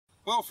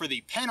Well, for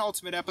the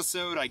penultimate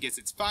episode, I guess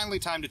it's finally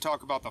time to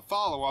talk about the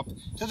follow-up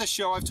to the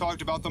show I've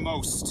talked about the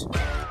most.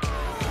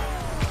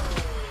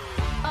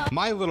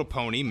 My Little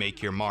Pony: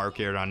 Make Your Mark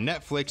aired on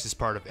Netflix as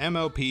part of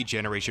MLP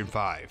Generation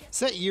 5.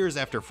 Set years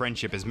after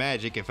Friendship is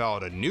Magic, it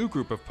followed a new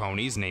group of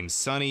ponies named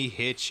Sunny,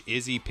 Hitch,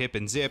 Izzy, Pip,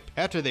 and Zip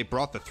after they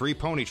brought the three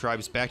pony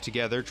tribes back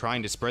together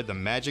trying to spread the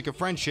magic of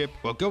friendship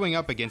while going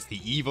up against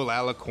the evil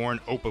Alicorn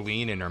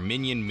Opaline and her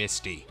minion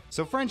Misty.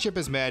 So Friendship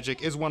is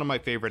Magic is one of my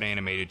favorite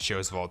animated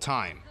shows of all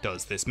time.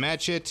 Does this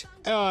match it?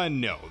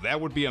 No,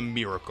 that would be a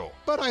miracle.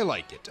 But I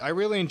like it. I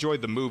really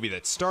enjoyed the movie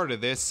that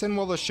started this, and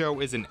while the show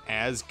isn't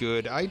as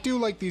good, I do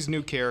like these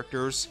new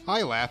characters.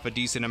 I laugh a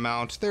decent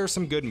amount, there's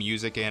some good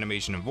music,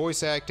 animation, and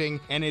voice acting,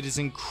 and it is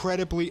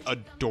incredibly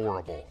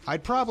adorable.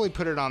 I'd probably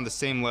put it on the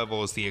same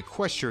level as the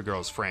Equestria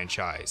Girls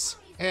franchise.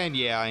 And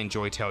yeah, I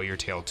enjoy Tell Your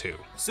Tale too.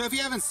 So if you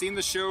haven't seen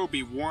the show,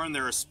 be warned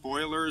there are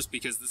spoilers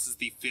because this is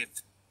the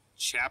 5th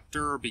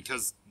chapter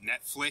because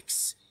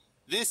Netflix.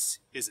 This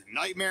is A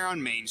Nightmare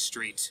on Main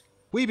Street.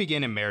 We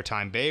begin in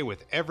Maritime Bay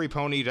with every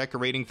pony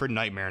decorating for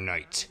Nightmare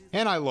Night.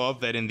 And I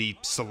love that in the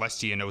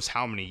Celestia knows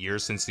how many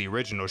years since the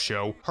original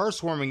show,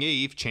 Hearthwarming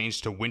Eve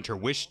changed to Winter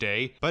Wish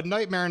Day, but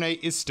Nightmare Night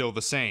is still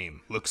the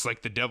same. Looks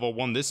like the devil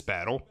won this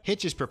battle.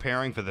 Hitch is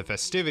preparing for the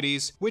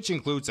festivities, which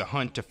includes a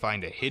hunt to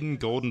find a hidden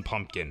golden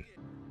pumpkin.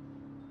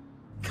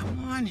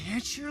 Come on,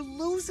 Hitch, you're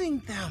losing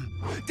them.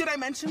 Did I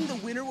mention the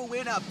winner will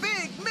win a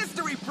big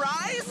mystery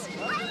prize?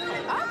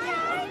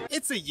 Okay.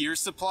 It's a year's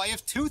supply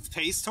of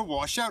toothpaste to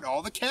wash out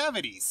all the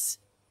cavities.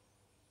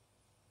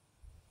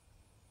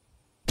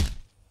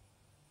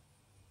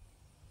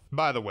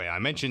 By the way, I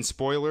mentioned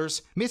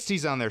spoilers.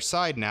 Misty's on their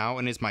side now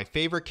and is my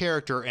favorite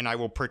character, and I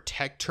will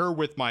protect her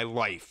with my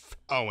life.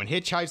 Oh, and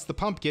Hitch hides the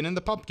pumpkin in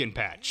the pumpkin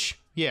patch.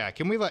 Yeah,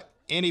 can we let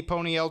any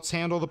pony else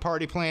handle the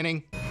party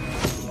planning?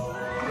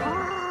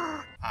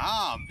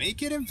 Ah,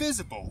 make it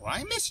invisible.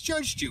 I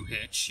misjudged you,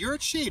 Hitch. You're a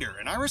cheater,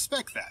 and I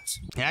respect that.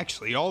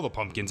 Actually, all the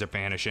pumpkins are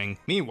vanishing.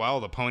 Meanwhile,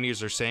 the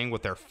ponies are saying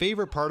what their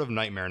favorite part of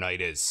Nightmare Night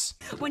is.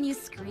 When you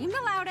scream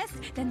the loudest,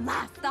 then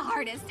laugh the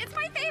hardest. It's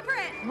my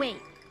favorite! Wait,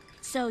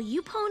 so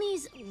you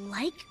ponies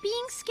like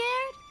being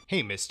scared?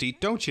 Hey, Misty,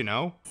 don't you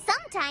know?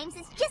 Sometimes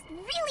it's just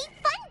really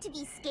fun to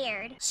be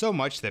scared. So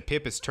much that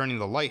Pip is turning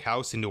the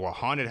lighthouse into a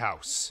haunted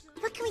house.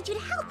 What can we do to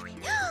help?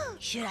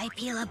 Should I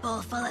peel a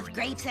bowl full of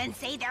grapes and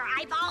say they're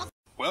eyeballs?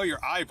 Well, your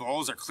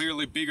eyeballs are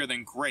clearly bigger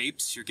than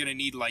grapes. You're gonna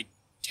need like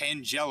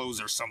 10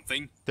 jellos or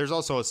something. There's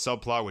also a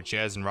subplot with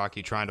Jazz and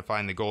Rocky trying to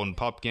find the golden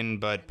pumpkin,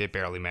 but it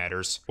barely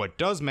matters. What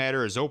does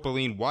matter is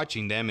Opaline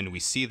watching them, and we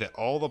see that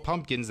all the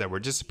pumpkins that were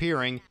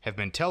disappearing have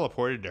been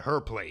teleported to her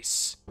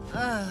place.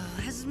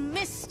 Has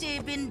Misty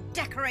been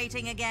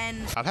decorating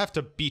again? I'll have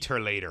to beat her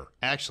later.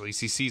 Actually,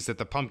 she sees that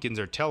the pumpkins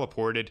are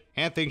teleported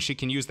and thinks she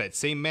can use that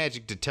same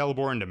magic to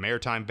teleport into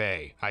Maritime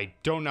Bay. I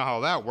don't know how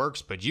that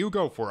works, but you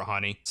go for it,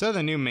 honey. So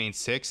the new main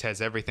six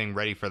has everything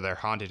ready for their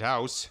haunted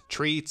house.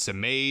 Treats, a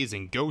maze,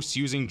 and ghosts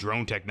using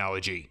drone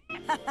technology.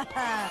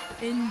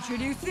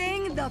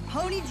 Introducing the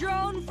pony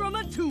drone from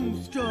a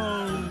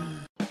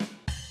tombstone.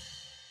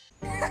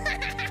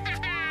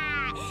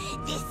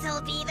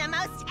 This'll be the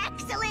most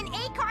excellent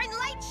acorn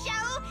light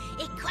show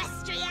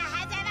Equestria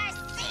has ever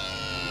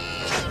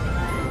seen!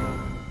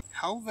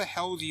 How the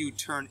hell do you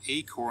turn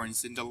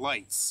acorns into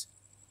lights?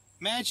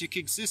 Magic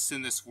exists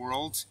in this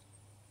world,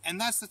 and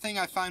that's the thing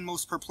I find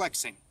most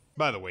perplexing.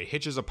 By the way,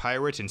 Hitch is a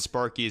pirate and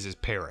Sparky is his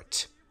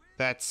parrot.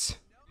 That's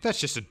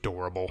just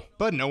adorable.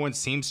 But no one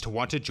seems to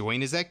want to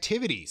join his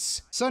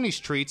activities. Sunny's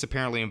treats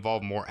apparently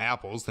involve more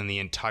apples than the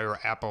entire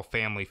apple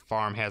family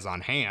farm has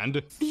on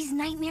hand. These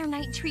Nightmare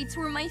Night treats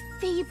were my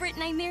favorite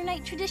Nightmare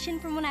Night tradition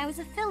from when I was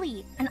a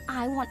filly, and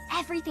I want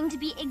everything to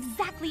be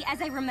exactly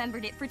as I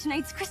remembered it for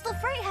tonight's Crystal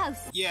Freight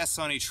House. Yeah,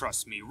 Sunny,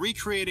 trust me.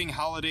 Recreating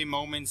holiday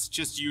moments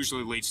just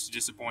usually leads to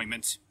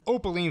disappointment.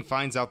 Opaline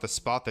finds out the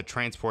spot that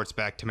transports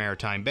back to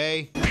Maritime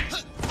Bay.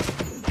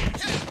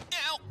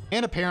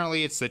 And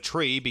apparently it's the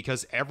tree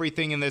because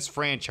everything in this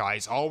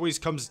franchise always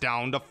comes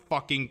down to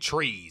fucking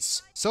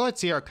trees. So let's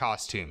see our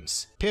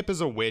costumes. Pip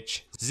is a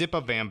witch, Zip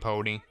a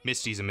vampony,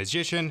 Misty's a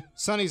magician,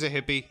 Sunny's a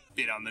hippie.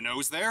 Bit on the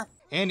nose there.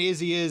 And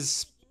Izzy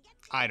is,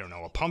 I don't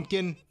know, a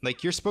pumpkin?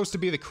 Like, you're supposed to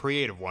be the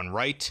creative one,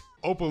 right?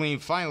 Opaline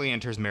finally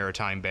enters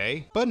Maritime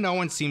Bay, but no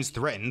one seems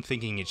threatened,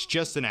 thinking it's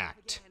just an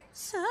act.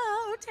 So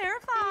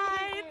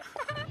terrified.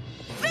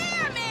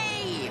 Fear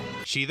me!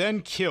 She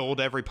then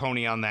killed every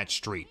pony on that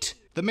street.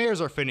 The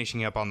mares are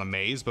finishing up on the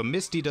maze, but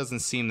Misty doesn't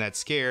seem that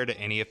scared at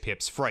any of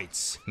Pip's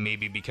frights.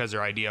 Maybe because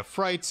her idea of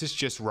frights is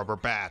just rubber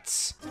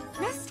bats.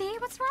 Misty,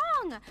 what's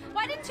wrong?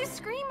 Why didn't you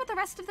scream with the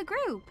rest of the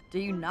group? Do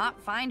you not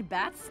find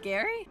bats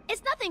scary?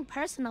 It's nothing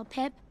personal,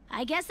 Pip.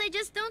 I guess I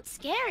just don't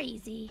scare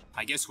easy.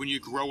 I guess when you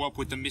grow up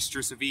with the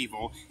Mistress of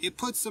Evil, it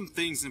puts some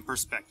things in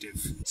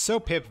perspective. So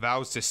Pip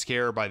vows to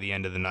scare her by the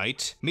end of the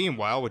night.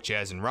 Meanwhile, with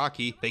Jazz and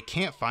Rocky, they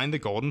can't find the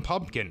golden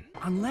pumpkin.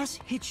 Unless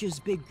Hitch's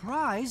big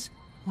prize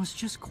was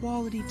just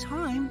quality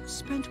time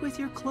spent with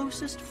your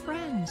closest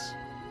friends.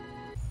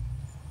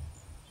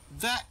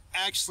 That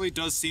actually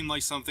does seem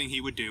like something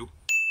he would do.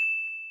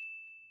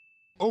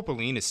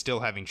 Opaline is still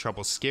having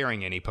trouble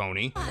scaring any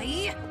pony.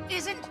 Why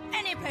isn't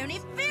any pony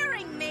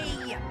fearing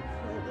me?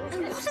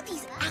 And what are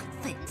these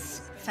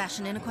outfits?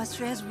 Fashion in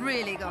Equestria has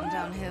really gone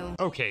downhill.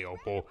 Okay,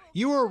 Opal,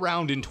 you were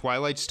around in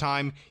Twilight's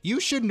time. You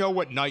should know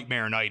what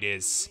Nightmare Night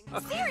is.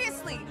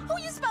 Seriously, who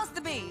you supposed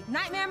to be?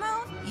 Nightmare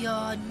mode?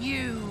 Your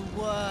new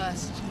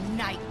worst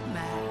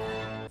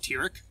nightmare.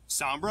 Tyrek?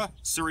 Sombra?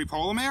 Suri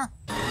Polymer?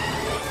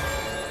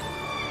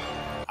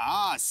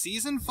 Ah,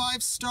 Season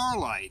 5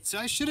 Starlight.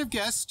 I should have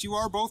guessed you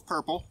are both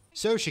purple.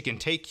 So she can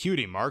take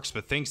cutie marks,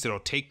 but thinks it'll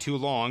take too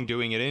long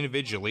doing it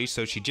individually,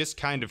 so she just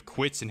kind of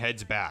quits and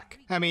heads back.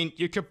 I mean,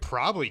 you could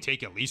probably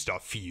take at least a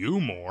few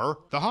more.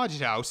 The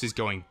haunted house is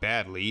going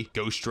badly.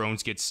 Ghost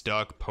drones get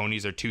stuck.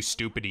 Ponies are too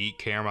stupid to eat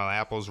caramel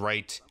apples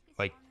right.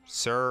 Like,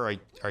 sir,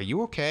 are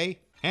you okay?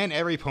 And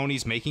every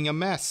pony's making a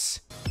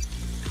mess.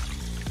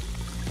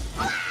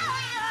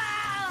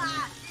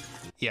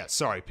 Yeah,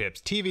 sorry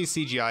Pips, TV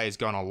CGI has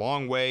gone a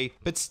long way,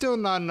 but still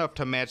not enough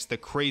to match the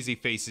crazy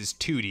faces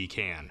 2D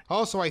can.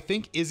 Also, I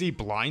think Izzy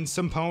blinds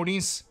some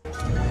ponies.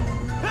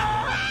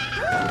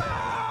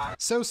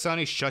 So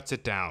Sunny shuts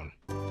it down.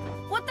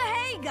 What the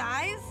hey,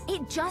 guys?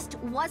 It just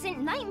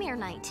wasn't Nightmare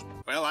Night.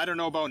 Well, I don't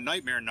know about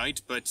Nightmare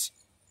Night, but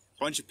a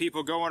bunch of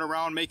people going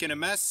around making a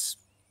mess.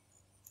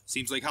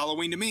 Seems like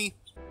Halloween to me.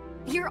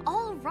 You're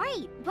all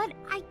right, but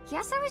I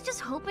guess I was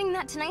just hoping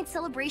that tonight's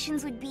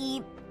celebrations would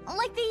be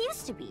like they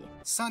used to be.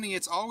 Sonny,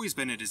 it's always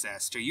been a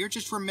disaster. You're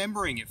just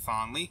remembering it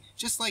fondly,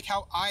 just like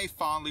how I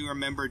fondly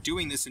remember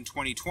doing this in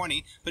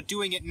 2020, but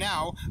doing it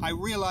now, I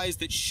realize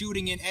that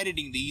shooting and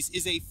editing these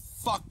is a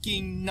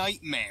fucking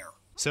nightmare.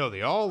 So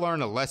they all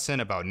learn a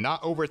lesson about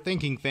not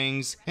overthinking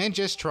things and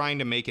just trying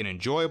to make an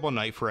enjoyable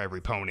night for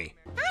every pony.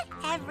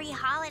 Not every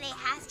holiday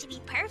has to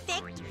be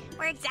perfect,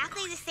 or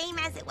exactly the same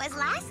as it was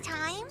last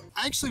time.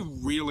 I actually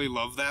really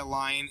love that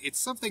line. It's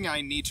something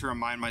I need to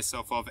remind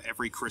myself of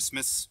every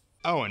Christmas.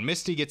 Oh, and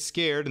Misty gets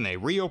scared and they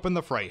reopen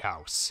the Fright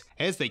House.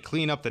 As they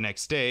clean up the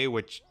next day,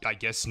 which I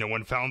guess no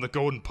one found the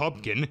golden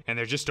pumpkin, and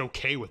they're just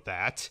okay with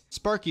that,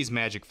 Sparky's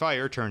magic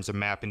fire turns a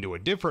map into a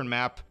different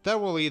map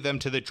that will lead them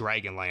to the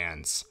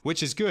Dragonlands.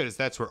 Which is good, as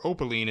that's where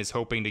Opaline is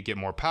hoping to get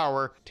more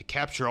power to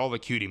capture all the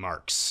cutie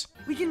marks.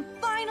 We can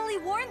finally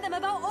warn them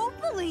about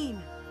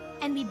Opaline.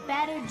 And we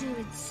better do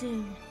it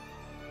soon,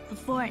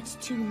 before it's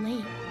too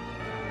late.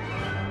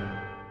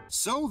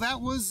 So that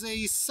was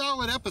a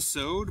solid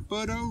episode,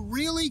 but a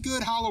really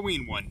good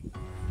Halloween one.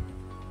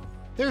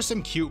 There's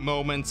some cute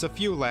moments, a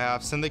few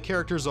laughs, and the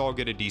characters all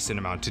get a decent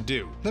amount to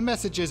do. The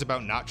messages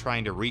about not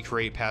trying to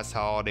recreate past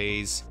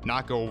holidays,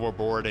 not go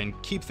overboard,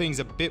 and keep things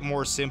a bit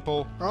more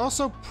simple are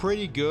also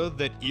pretty good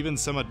that even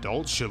some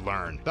adults should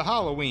learn. The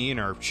Halloween,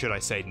 or should I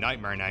say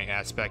Nightmare Night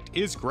aspect,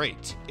 is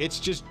great. It's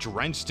just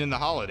drenched in the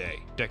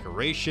holiday.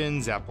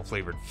 Decorations,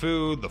 apple-flavored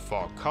food, the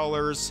fall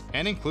colors,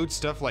 and includes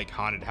stuff like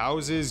haunted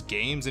houses,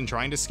 games, and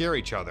trying to scare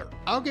each other.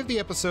 I'll give the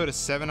episode a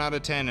 7 out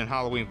of 10 and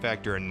Halloween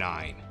Factor a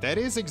 9. That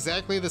is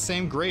exactly the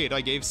same grade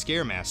I gave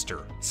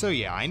Scaremaster. So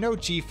yeah, I know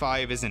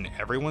G5 isn't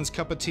everyone's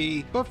cup of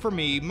tea, but for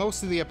me,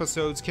 most of the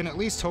episodes can at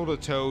least hold a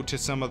toe to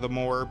some of the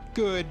more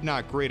good,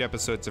 not great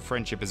episodes of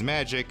Friendship is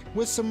Magic,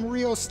 with some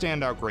real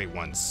standout great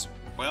ones.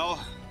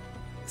 Well,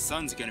 the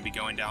sun's gonna be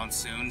going down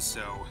soon,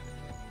 so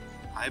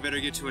I better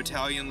get to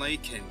Italian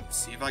Lake and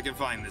see if I can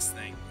find this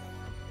thing.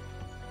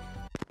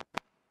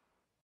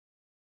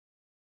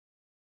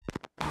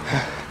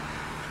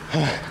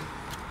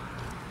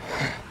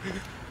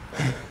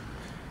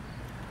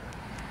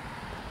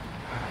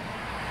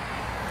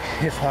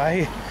 If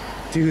I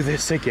do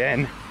this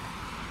again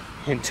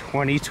in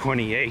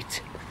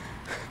 2028,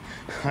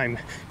 I'm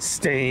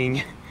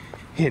staying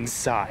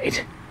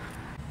inside.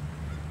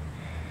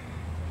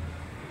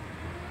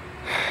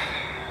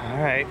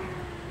 Alright.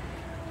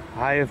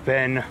 I have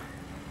been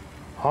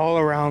all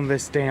around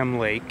this damn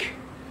lake.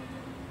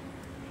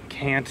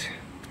 Can't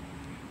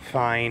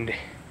find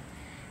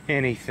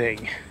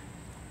anything.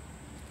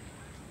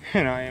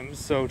 And I am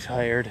so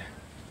tired.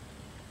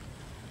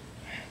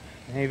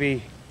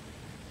 Maybe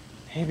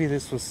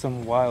this was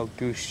some wild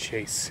goose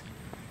chase.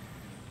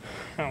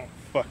 I don't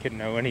fucking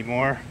know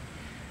anymore.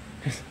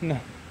 No,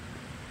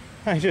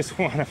 I just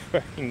want to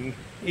fucking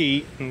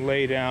eat and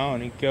lay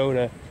down and go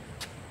to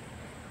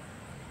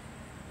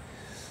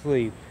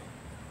sleep.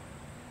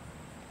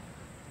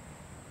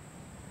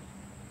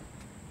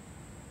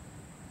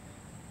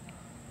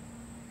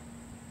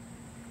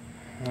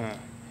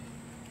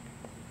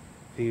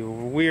 The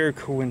weird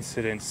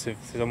coincidence if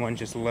someone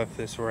just left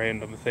this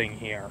random thing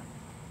here.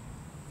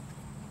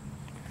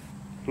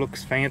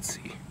 Looks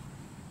fancy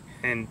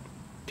and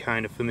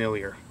kind of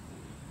familiar.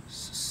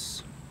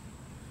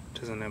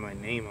 Doesn't have my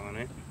name on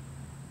it.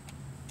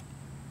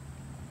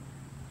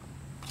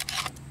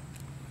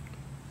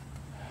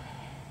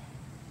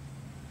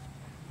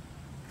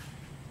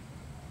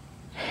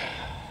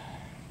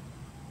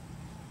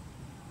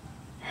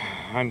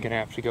 I'm gonna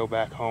have to go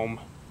back home.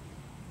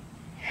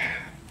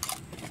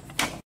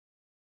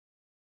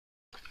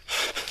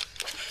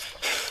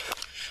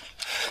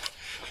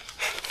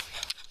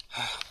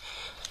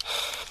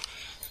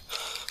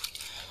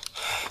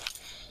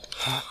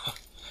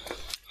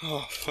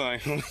 Oh,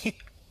 finally.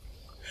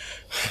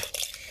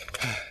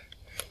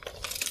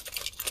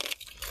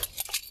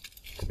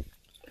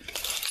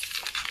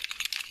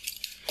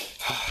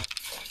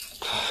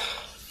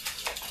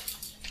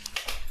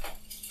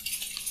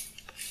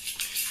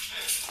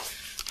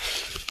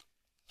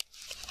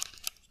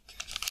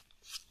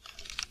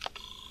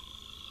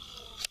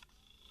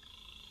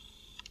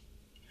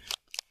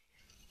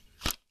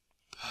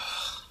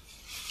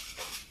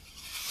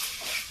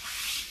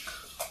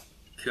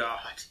 God.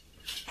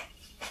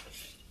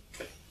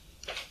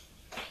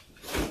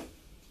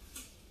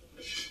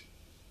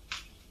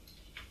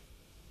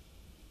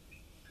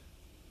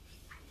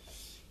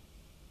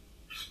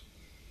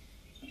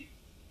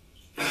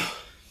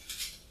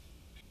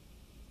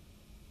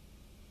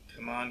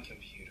 Come on,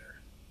 computer.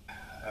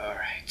 All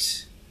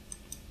right.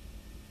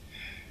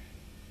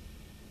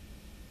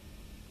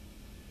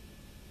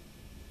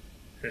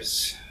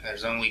 There's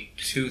only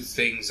two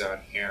things on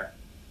here.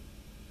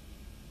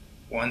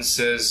 One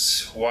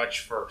says,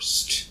 watch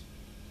first.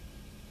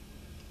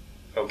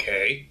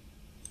 Okay.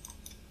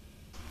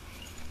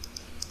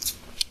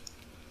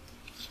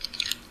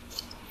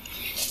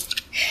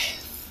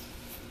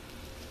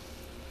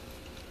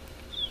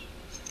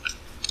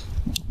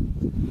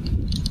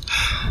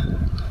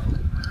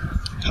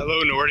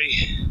 Hello,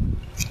 Norty.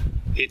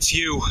 It's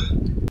you.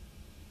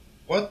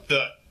 What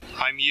the?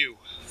 I'm you,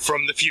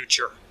 from the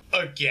future.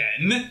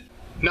 Again?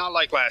 Not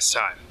like last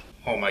time.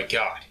 Oh my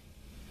god.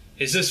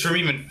 Is this from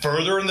even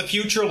further in the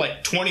future,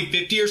 like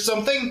 2050 or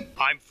something?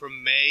 I'm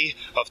from May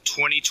of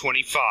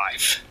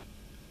 2025.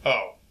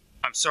 Oh.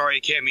 I'm sorry I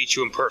can't meet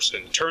you in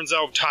person. Turns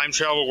out time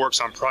travel works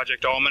on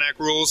Project Almanac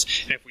rules,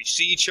 and if we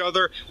see each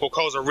other, we'll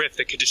cause a rift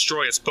that could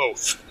destroy us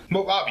both.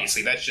 Well,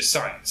 obviously, that's just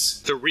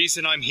science. The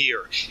reason I'm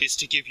here is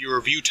to give you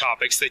review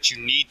topics that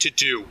you need to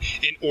do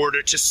in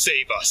order to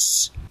save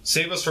us.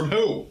 Save us from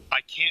who? I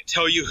can't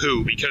tell you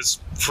who, because,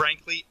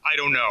 frankly, I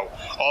don't know.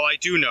 All I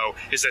do know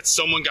is that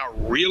someone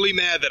got really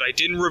mad that I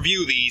didn't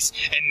review these,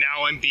 and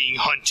now I'm being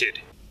hunted.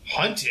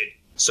 Hunted?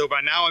 So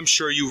by now I'm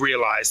sure you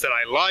realize that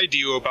I lied to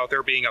you about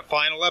there being a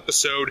final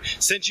episode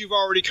since you've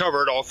already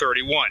covered all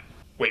 31.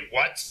 Wait,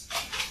 what?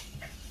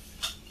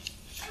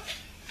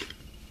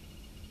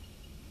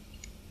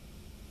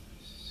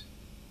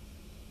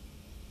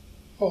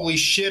 Holy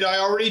shit, I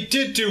already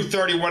did do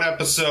 31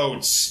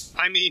 episodes!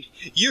 I mean,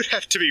 you'd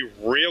have to be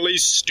really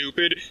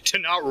stupid to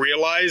not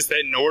realize that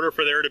in order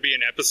for there to be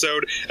an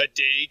episode a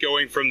day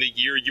going from the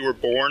year you were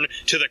born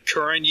to the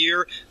current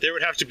year, there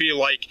would have to be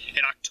like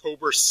an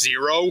October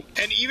 0.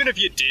 And even if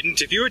you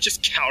didn't, if you had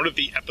just counted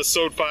the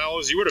episode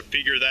files, you would have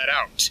figured that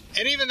out.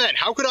 And even then,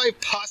 how could I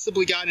have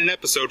possibly gotten an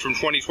episode from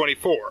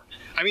 2024?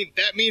 I mean,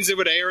 that means it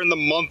would air in the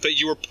month that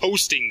you were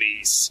posting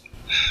these.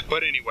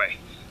 But anyway,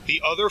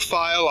 the other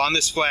file on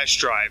this flash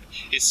drive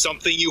is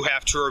something you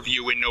have to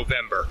review in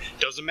November.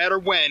 Doesn't matter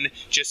when,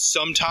 just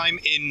sometime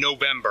in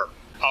November.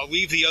 I'll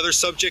leave the other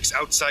subjects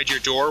outside your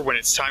door when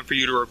it's time for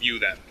you to review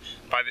them.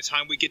 By the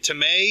time we get to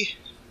May,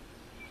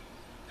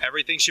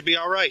 everything should be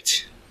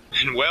alright.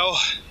 And well,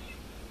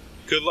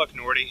 good luck,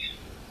 Norty.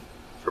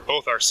 For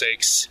both our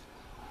sakes.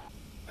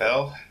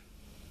 Well,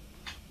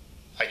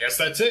 I guess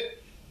that's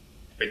it.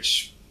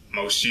 Which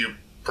most of you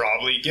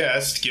probably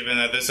guessed, given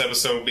that this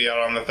episode will be out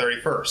on the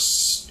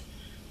 31st.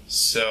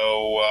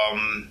 So,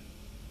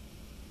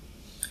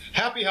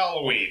 happy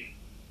Halloween!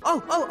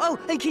 Oh,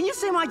 and can you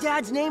say my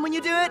dad's name when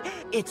you do it?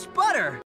 It's Butter!